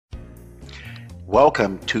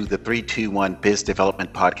Welcome to the 321 Biz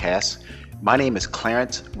Development Podcast. My name is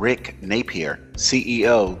Clarence Rick Napier,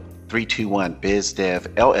 CEO 321 Biz Dev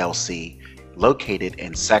LLC, located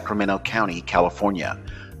in Sacramento County, California.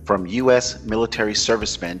 From U.S. military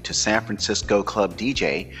serviceman to San Francisco club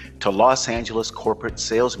DJ to Los Angeles corporate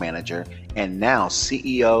sales manager and now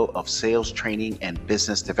CEO of Sales Training and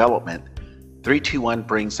Business Development, 321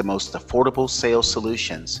 brings the most affordable sales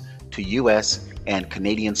solutions to U.S. and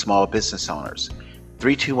Canadian small business owners.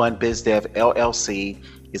 321 BizDev LLC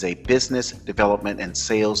is a business development and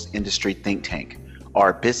sales industry think tank.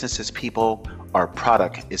 Our business is people, our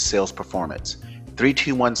product is sales performance.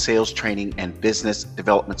 321 Sales Training and Business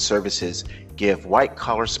Development Services give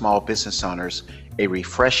white-collar small business owners a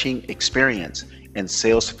refreshing experience in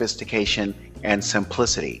sales sophistication and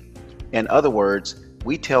simplicity. In other words,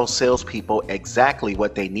 we tell salespeople exactly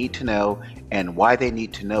what they need to know and why they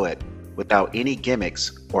need to know it without any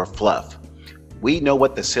gimmicks or fluff. We know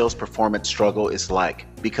what the sales performance struggle is like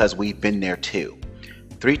because we've been there too.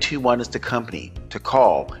 321 is the company to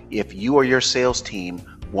call if you or your sales team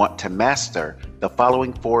want to master the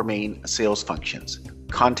following four main sales functions: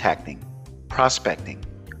 contacting, prospecting,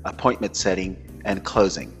 appointment setting, and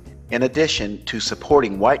closing. In addition to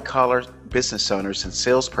supporting white-collar business owners and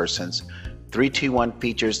salespersons, 321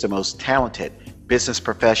 features the most talented business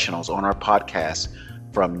professionals on our podcast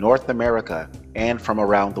from North America and from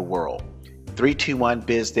around the world. 321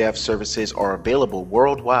 BizDev services are available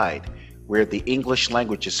worldwide where the English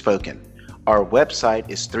language is spoken. Our website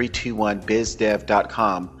is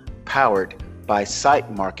 321bizdev.com, powered by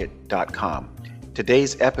sitemarket.com.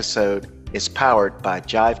 Today's episode is powered by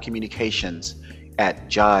Jive Communications at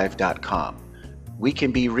jive.com. We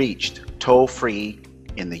can be reached toll-free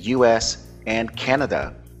in the US and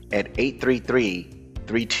Canada at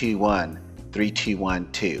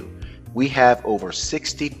 833-321-3212. We have over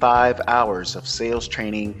 65 hours of sales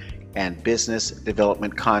training and business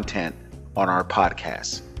development content on our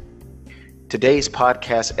podcast. Today's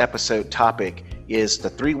podcast episode topic is the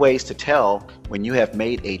 3 ways to tell when you have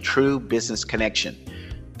made a true business connection.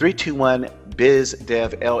 321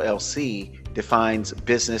 BizDev LLC defines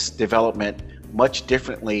business development much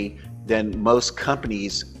differently than most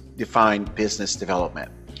companies define business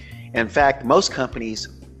development. In fact, most companies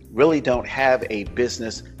really don't have a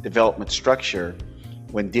business development structure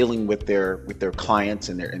when dealing with their clients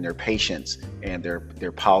and their patients and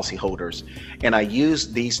their policyholders. And I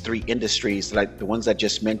use these 3 industries, like the ones I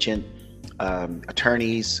just mentioned,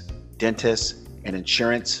 attorneys, dentists, and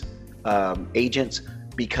insurance agents,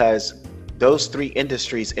 because those 3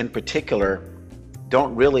 industries in particular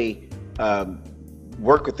don't really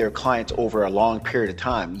work with their clients over a long period of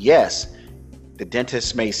time. Yes, the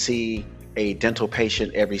dentist may see a dental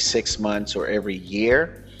patient every 6 months or every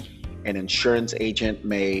year. An insurance agent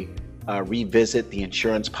may revisit the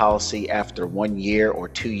insurance policy after 1 year or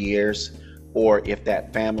 2 years, or if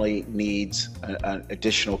that family needs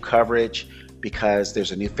additional coverage because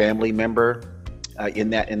there's a new family member in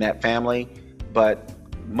that family. But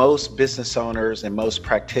most business owners and most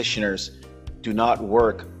practitioners do not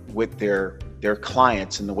work with their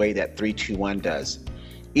clients in the way that 321 does.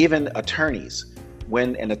 Even attorneys.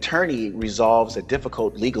 When an attorney resolves a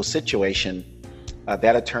difficult legal situation,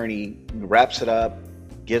 that attorney wraps it up,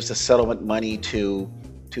 gives the settlement money to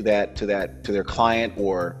their client,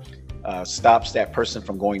 or stops that person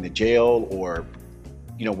from going to jail, or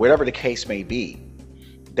whatever the case may be.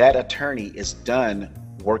 That attorney is done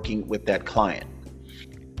working with that client.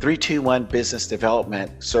 321 Business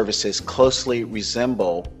Development Services closely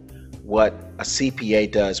resemble what a CPA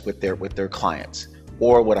does with their clients,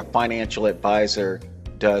 or what a financial advisor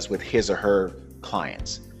does with his or her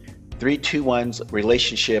clients. 321's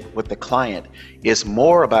relationship with the client is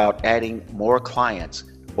more about adding more clients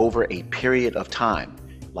over a period of time,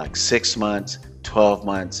 like 6 months, 12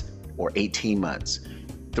 months, or 18 months.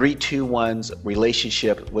 321's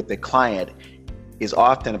relationship with the client is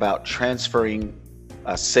often about transferring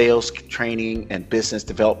sales training and business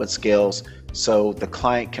development skills so the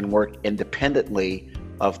client can work independently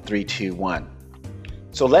of 321.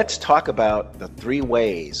 So let's talk about the 3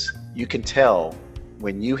 ways you can tell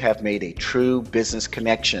when you have made a true business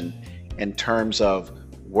connection in terms of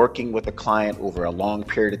working with a client over a long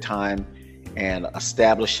period of time and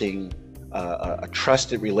establishing a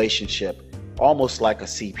trusted relationship, almost like a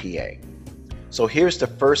CPA. So here's the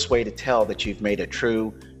first way to tell that you've made a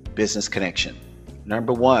true business connection.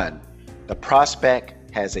 Number 1, the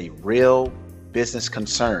prospect has a real business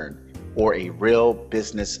concern or a real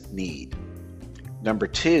business need. Number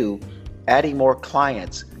 2, adding more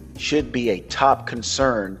clients should be a top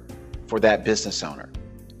concern for that business owner.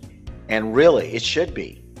 And really, it should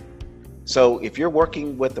be. So if you're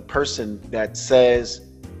working with a person that says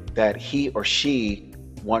that he or she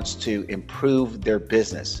wants to improve their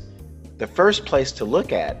business, the first place to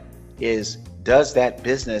look at is, does that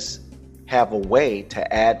business have a way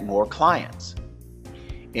to add more clients?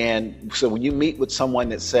 And so when you meet with someone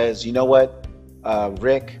that says, you know what,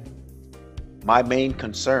 Rick, my main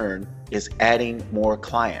concern is adding more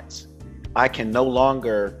clients. I can no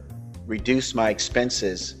longer reduce my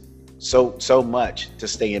expenses so much to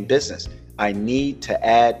stay in business. I need to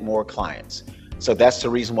add more clients. So that's the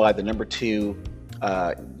reason why the number two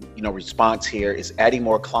response here is adding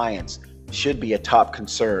more clients should be a top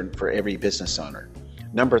concern for every business owner.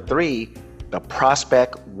 Number three, the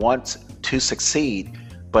prospect wants to succeed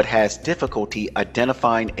but has difficulty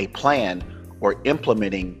identifying a plan or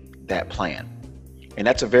implementing that plan. And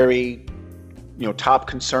that's a very top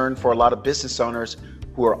concern for a lot of business owners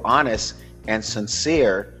who are honest and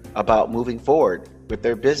sincere about moving forward with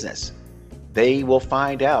their business. They will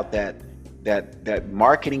find out that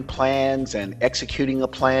marketing plans and executing a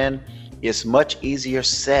plan is much easier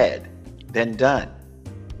said than done.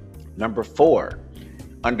 Number four,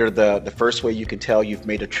 under the first way you can tell you've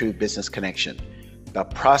made a true business connection, the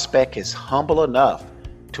prospect is humble enough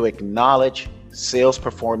to acknowledge sales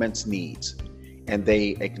performance needs, and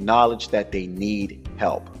they acknowledge that they need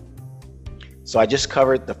help. So I just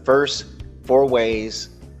covered the first four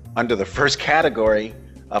ways under the first category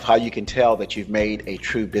of how you can tell that you've made a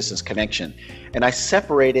true business connection. And I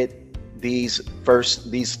separated these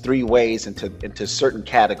three ways into certain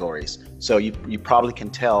categories. So you probably can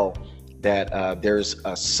tell that there's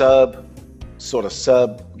a sub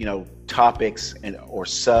topics or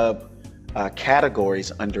sub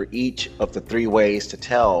categories under each of the three ways to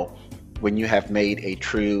tell when you have made a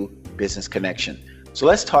true business connection. So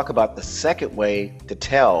let's talk about the second way to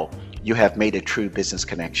tell you have made a true business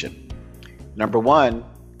connection. Number one,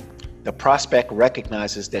 the prospect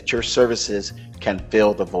recognizes that your services can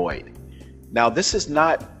fill the void. Now, this is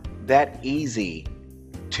not that easy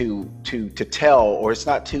to tell, or it's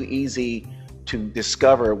not too easy to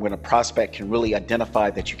discover when a prospect can really identify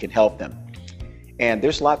that you can help them. And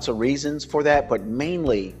there's lots of reasons for that, but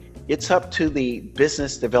mainly it's up to the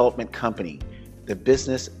business development company, the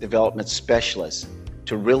business development specialist,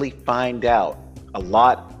 to really find out a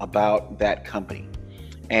lot about that company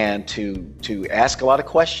and to ask a lot of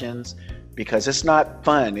questions, because it's not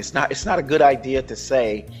fun. It's not a good idea to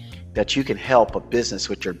say that you can help a business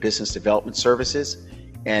with your business development services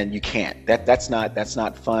and you can't. That's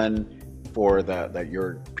not fun for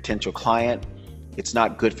your potential client. It's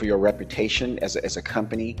not good for your reputation as a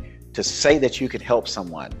company to say that you can help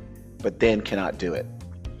someone but then cannot do it.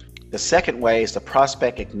 The second way is the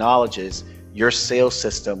prospect acknowledges your sales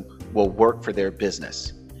system will work for their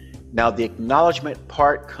business. Now, the acknowledgement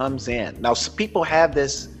part comes in. Now, people have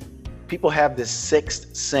this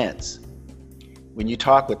sixth sense when you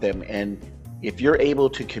talk with them, and if you're able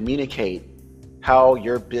to communicate how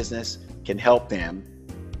your business can help them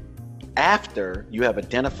after you have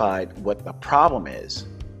identified what the problem is,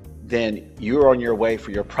 then you're on your way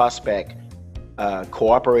for your prospect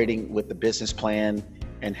cooperating with the business plan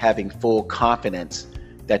and having full confidence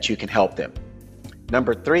that you can help them.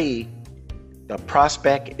 Number three, the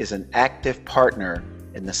prospect is an active partner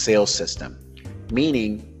in the sales system,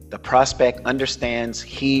 meaning the prospect understands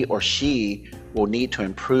he or she will need to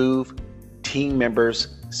improve team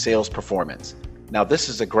members' sales performance. Now, this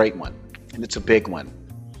is a great one, and it's a big one.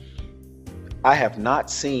 I have not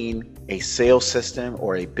seen a sales system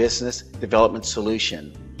or a business development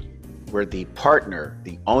solution where the partner,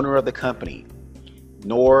 the owner of the company,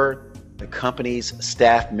 nor the company's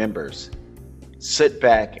staff members sit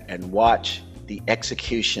back and watch the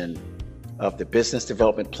execution of the business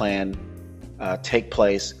development plan take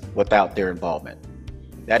place without their involvement.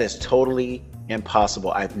 That is totally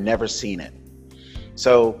impossible. I've never seen it.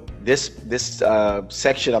 So this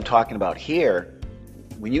section I'm talking about here,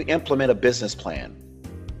 when you implement a business plan,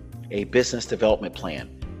 a business development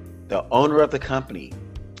plan, the owner of the company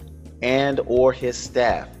and or his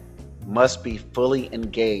staff must be fully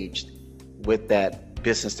engaged with that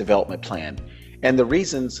business development plan. And the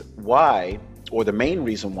reasons why, or the main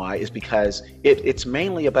reason why, is because it's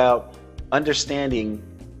mainly about understanding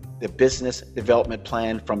the business development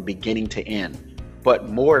plan from beginning to end, but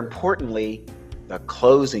more importantly, the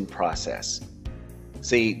closing process.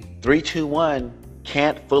 See, 321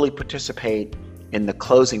 can't fully participate in the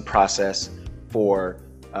closing process for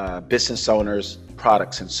business owners'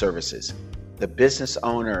 products and services. The business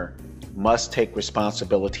owner must take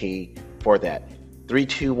responsibility for that.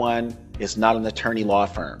 321 is not an attorney law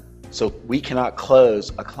firm, so we cannot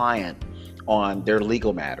close a client on their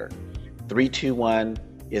legal matter. 321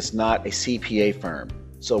 is not a CPA firm,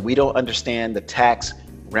 so we don't understand the tax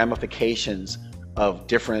ramifications of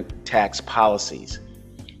different tax policies.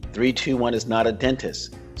 321 is not a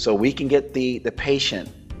dentist, so we can get the patient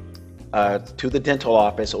to the dental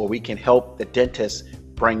office, or we can help the dentist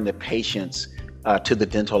bring the patients to the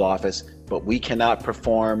dental office, but we cannot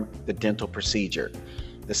perform the dental procedure.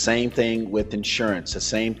 The same thing with insurance, the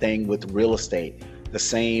same thing with real estate, the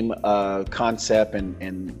same concept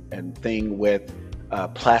and thing with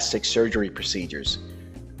plastic surgery procedures.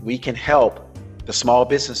 We can help the small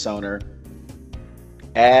business owner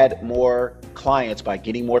add more clients by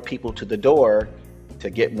getting more people to the door to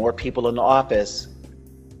get more people in the office,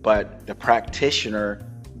 but the practitioner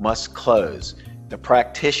must close. The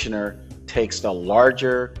practitioner takes the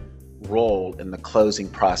larger role in the closing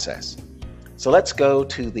process. So let's go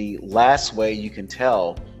to the last way you can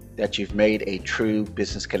tell that you've made a true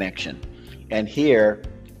business connection. And here,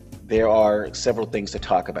 there are several things to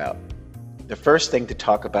talk about. The first thing to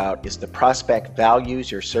talk about is the prospect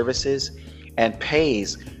values your services and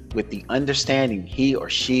pays with the understanding he or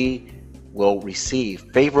she will receive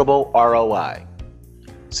favorable ROI.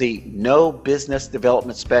 See, no business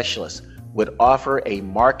development specialist would offer a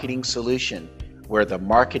marketing solution where the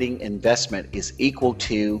marketing investment is equal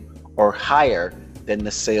to or higher than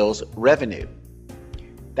the sales revenue.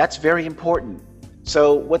 That's very important.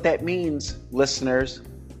 So what that means, listeners,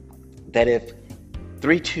 that if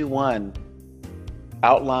 321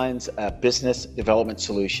 outlines a business development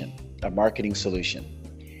solution, a marketing solution,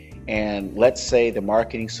 and let's say the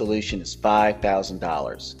marketing solution is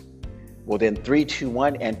 $5,000, well then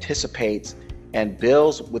 321 anticipates and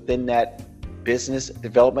builds within that business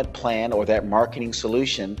development plan or that marketing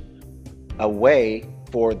solution a way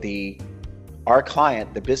for our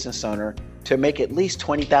client, the business owner, to make at least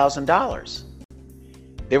 $20,000.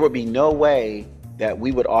 There would be no way that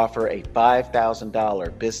we would offer a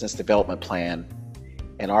 $5,000 business development plan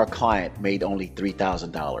and our client made only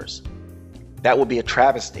 $3,000. That would be a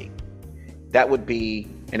travesty. That would be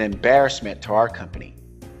an embarrassment to our company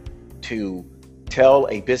to tell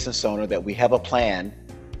a business owner that we have a plan,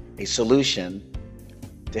 a solution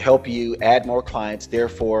to help you add more clients,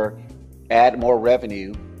 therefore add more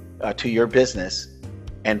revenue to your business,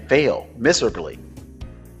 and fail miserably.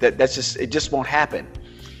 It just won't happen.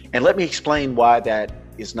 And let me explain why that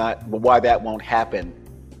won't happen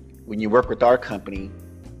when you work with our company,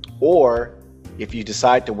 or if you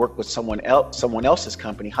decide to work with someone else's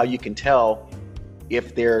company, how you can tell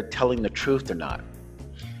if they're telling the truth or not.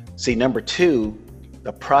 See, number two,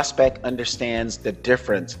 the prospect understands the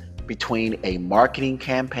difference between a marketing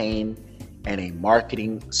campaign and a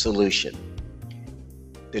marketing solution.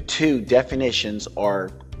 The two definitions are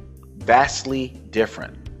vastly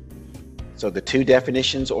different. So the two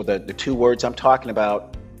definitions, or the two words I'm talking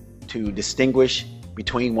about to distinguish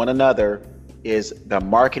between one another, is the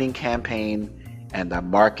marketing campaign and the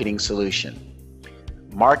marketing solution.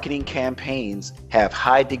 Marketing campaigns have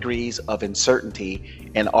high degrees of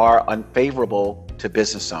uncertainty and are unfavorable to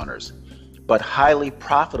business owners, but highly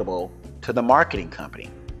profitable to the marketing company.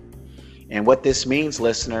 And what this means,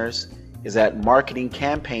 listeners, is that marketing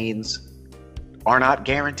campaigns are not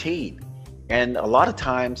guaranteed. And a lot of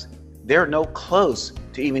times they're no close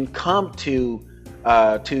to even come to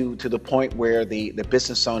the point where the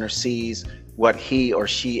business owner sees what he or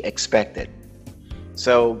she expected.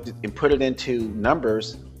 So, and put it into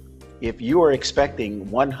numbers, if you are expecting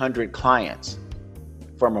 100 clients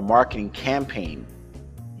from a marketing campaign,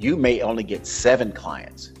 you may only get 7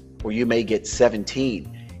 clients, or you may get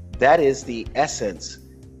 17. That is the essence,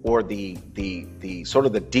 or the sort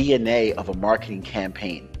of the DNA of a marketing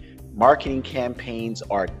campaign. Marketing campaigns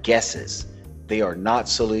are guesses. They are not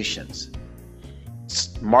solutions.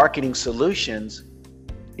 Marketing solutions,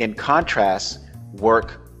 in contrast,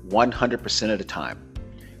 work 100% of the time.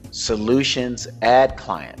 Solutions add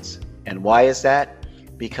clients. And why is that?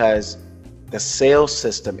 Because the sales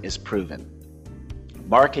system is proven.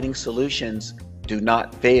 Marketing solutions do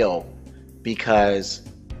not fail because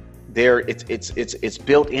it's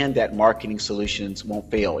built in that marketing solutions won't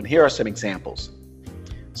fail. And here are some examples.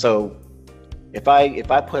 So if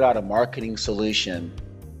I put out a marketing solution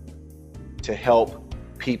to help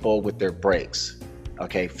people with their brakes,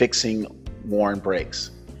 okay, fixing worn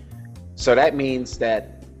brakes. So that means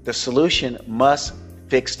that the solution must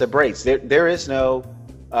fix the brakes. There is no,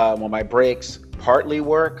 well, my brakes partly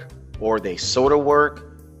work or they sort of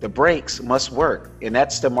work. The brakes must work, and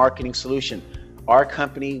that's the marketing solution. Our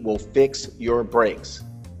company will fix your brakes.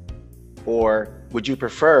 Or would you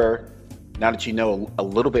prefer, now that you know a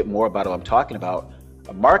little bit more about what I'm talking about,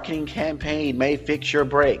 a marketing campaign may fix your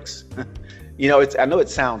brakes? You know, I know it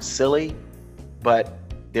sounds silly, but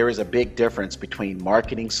there is a big difference between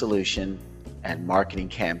marketing solution and marketing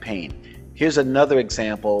campaign. Here's another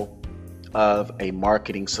example of a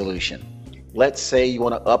marketing solution. Let's say you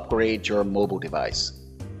want to upgrade your mobile device,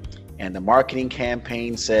 and the marketing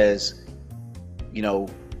campaign says, you know,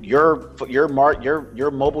 your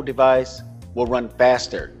mobile device will run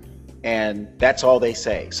faster, and that's all they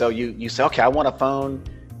say. So you say, okay, I want a phone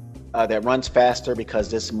that runs faster because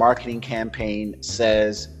this marketing campaign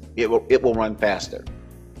says it will run faster.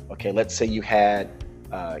 Okay, let's say you had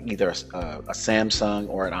either a Samsung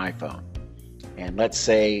or an iPhone, and let's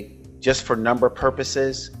say, just for number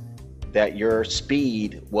purposes, that your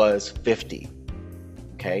speed was 50.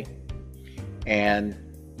 Okay, and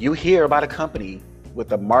you hear about a company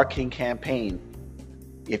with a marketing campaign.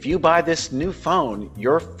 If you buy this new phone,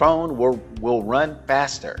 your phone will run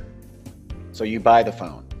faster. So you buy the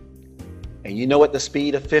phone, and you know what the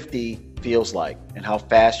speed of 50 feels like and how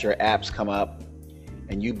fast your apps come up,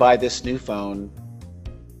 and you buy this new phone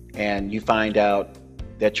and you find out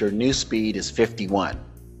that your new speed is 51.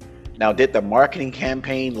 Now, did the marketing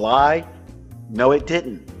campaign lie? No, it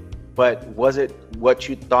didn't. But was it what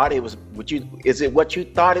you thought it was? Is it what you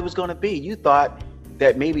thought it was going to be? You thought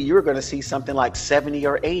that maybe you were going to see something like 70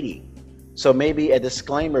 or 80. So maybe a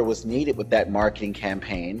disclaimer was needed with that marketing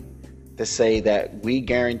campaign to say that we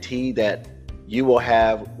guarantee that you will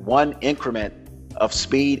have one increment of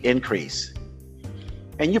speed increase.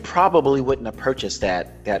 And you probably wouldn't have purchased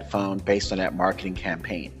that phone based on that marketing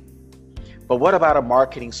campaign. But what about a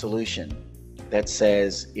marketing solution that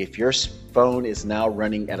says if your phone is now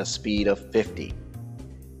running at a speed of 50,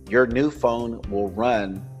 your new phone will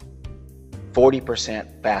run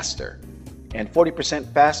 40% faster? And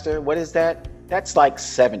 40% faster, what is that? That's like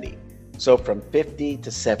 70. So from 50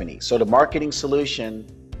 to 70. So the marketing solution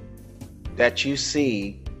that you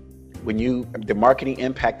see the marketing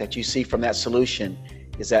impact that you see from that solution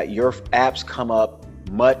is that your apps come up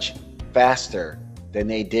much faster than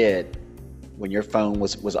they did when your phone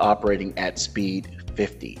was operating at speed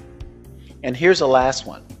 50. And here's the last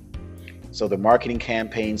one. So the marketing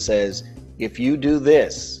campaign says, if you do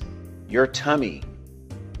this, your tummy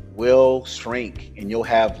will shrink and you'll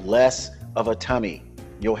have less of a tummy.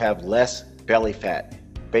 You'll have less belly fat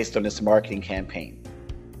based on this marketing campaign.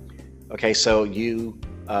 Okay, so you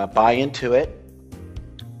buy into it,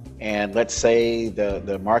 and let's say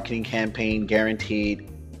the marketing campaign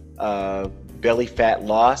guaranteed belly fat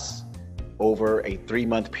loss over a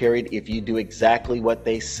 3-month period if you do exactly what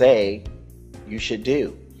they say you should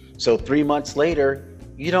do. So 3 months later,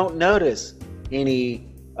 you don't notice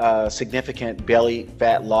any significant belly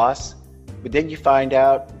fat loss, but then you find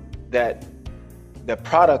out that the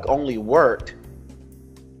product only worked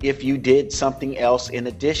if you did something else in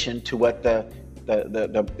addition to what the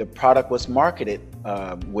product was marketed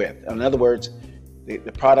with. In other words,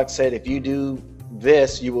 the product said if you do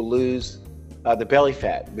this, you will lose the belly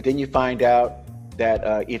fat. But then you find out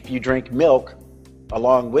that if you drink milk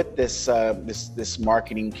along with this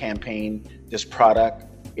marketing campaign, this product,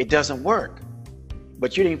 it doesn't work.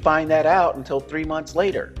 But you didn't find that out until 3 months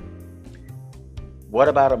later. What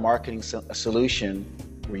about a marketing solution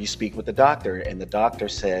where you speak with the doctor and the doctor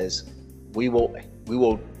says,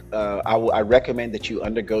 I recommend that you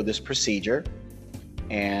undergo this procedure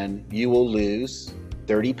and you will lose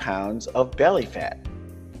 30 pounds of belly fat.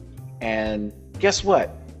 And guess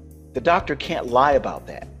what? The doctor can't lie about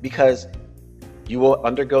that, because you will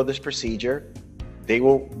undergo this procedure, they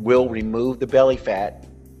will remove the belly fat,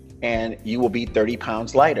 and you will be 30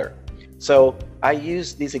 pounds lighter. So I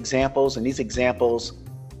use these examples, and these examples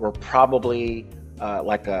were probably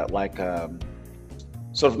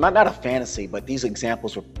sort of not a fantasy, but these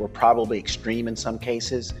examples were probably extreme in some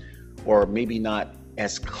cases, or maybe not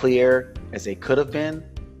as clear as they could have been.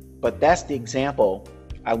 But that's the example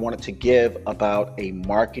I wanted to give about a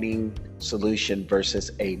marketing solution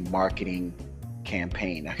versus a marketing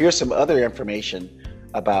campaign. Now, here's some other information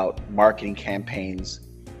about marketing campaigns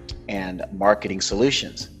and marketing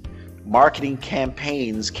solutions. Marketing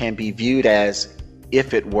campaigns can be viewed as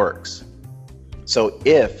if it works. So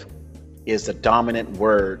if is the dominant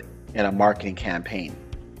word in a marketing campaign.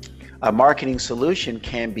 A marketing solution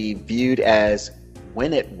can be viewed as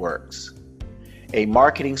when it works. A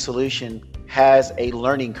marketing solution has a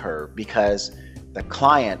learning curve because the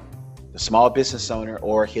client, the small business owner,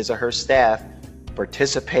 or his or her staff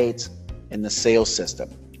participates in the sales system.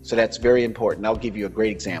 So that's very important. I'll give you a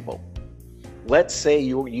great example. Let's say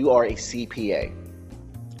you are a CPA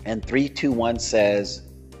and 321 says,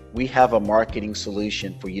 we have a marketing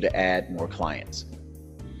solution for you to add more clients.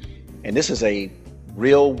 And this is a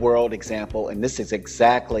real world example, and this is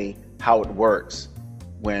exactly how it works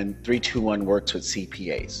when 321 works with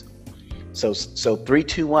CPAs. So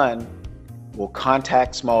 321 will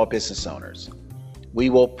contact small business owners. We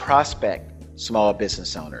will prospect small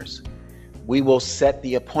business owners. We will set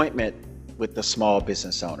the appointment with the small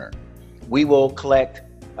business owner. We will collect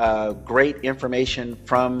great information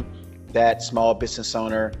from that small business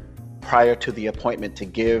owner prior to the appointment to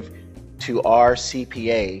give to our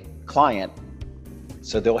CPA client,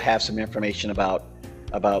 so they'll have some information about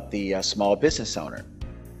the small business owner.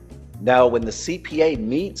 Now, when the CPA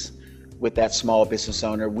meets with that small business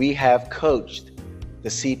owner, we have coached the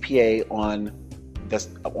CPA on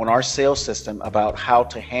our sales system about how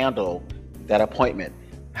to handle that appointment,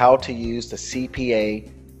 how to use the CPA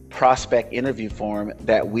prospect interview form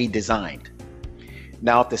that we designed.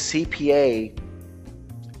 Now, if the CPA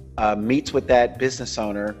meets with that business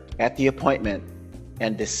owner at the appointment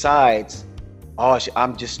and decides, oh,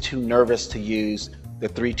 I'm just too nervous to use the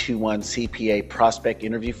 321 CPA prospect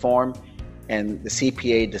interview form, and the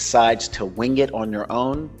CPA decides to wing it on their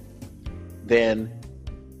own, then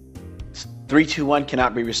 321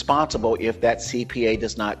 cannot be responsible if that CPA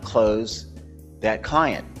does not close that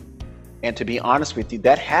client. And to be honest with you,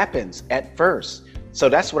 that happens at first. So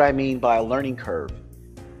that's what I mean by a learning curve.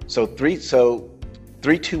 So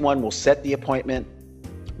 321 will set the appointment.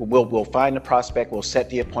 We'll find the prospect, we'll set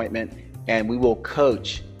the appointment, and we will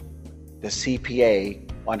coach the CPA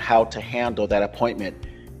on how to handle that appointment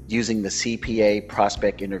using the CPA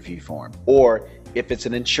prospect interview form. Or if it's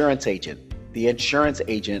an insurance agent, the insurance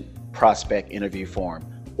agent prospect interview form.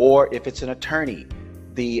 Or if it's an attorney,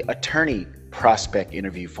 the attorney prospect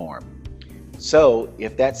interview form. So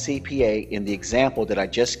if that CPA in the example that I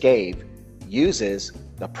just gave uses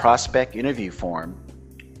the prospect interview form,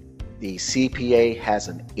 the CPA has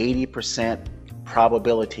an 80%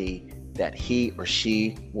 probability that he or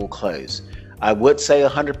she will close. I would say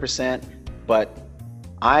 100%, but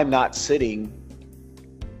I'm not sitting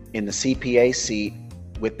in the CPA seat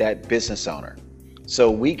with that business owner.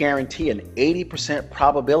 So we guarantee an 80%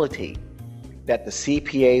 probability that the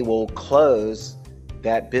CPA will close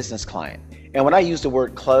that business client. And when I use the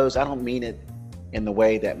word close, I don't mean it in the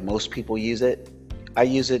way that most people use it. I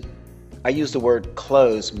use the word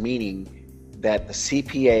close, meaning that the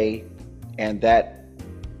CPA and that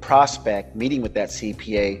prospect meeting with that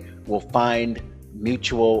CPA will find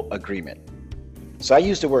mutual agreement. So I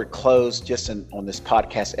use the word close just on this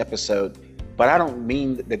podcast episode, but I don't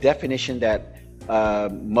mean the definition that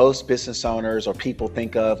most business owners or people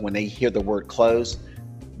think of when they hear the word close.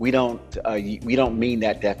 We don't mean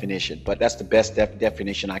that definition, but that's the best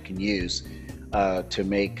definition I can use to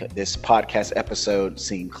make this podcast episode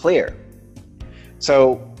seem clear.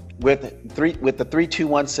 So with the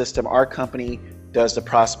 321 system, our company does the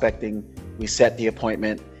prospecting, we set the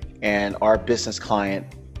appointment, and our business client,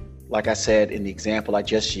 like I said in the example I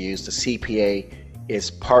just used, the CPA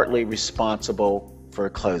is partly responsible for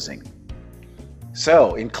closing.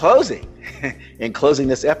 So in closing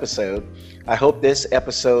this episode, I hope this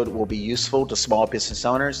episode will be useful to small business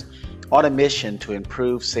owners on a mission to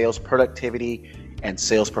improve sales productivity and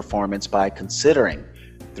sales performance by considering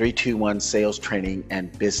 321 sales training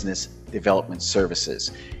and business development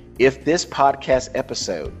services. If this podcast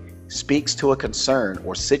episode speaks to a concern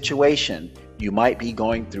or situation you might be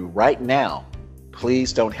going through right now,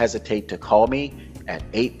 please don't hesitate to call me at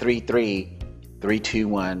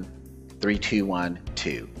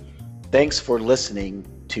 833-321-3212. Thanks for listening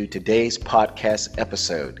to today's podcast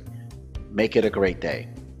episode. Make it a great day.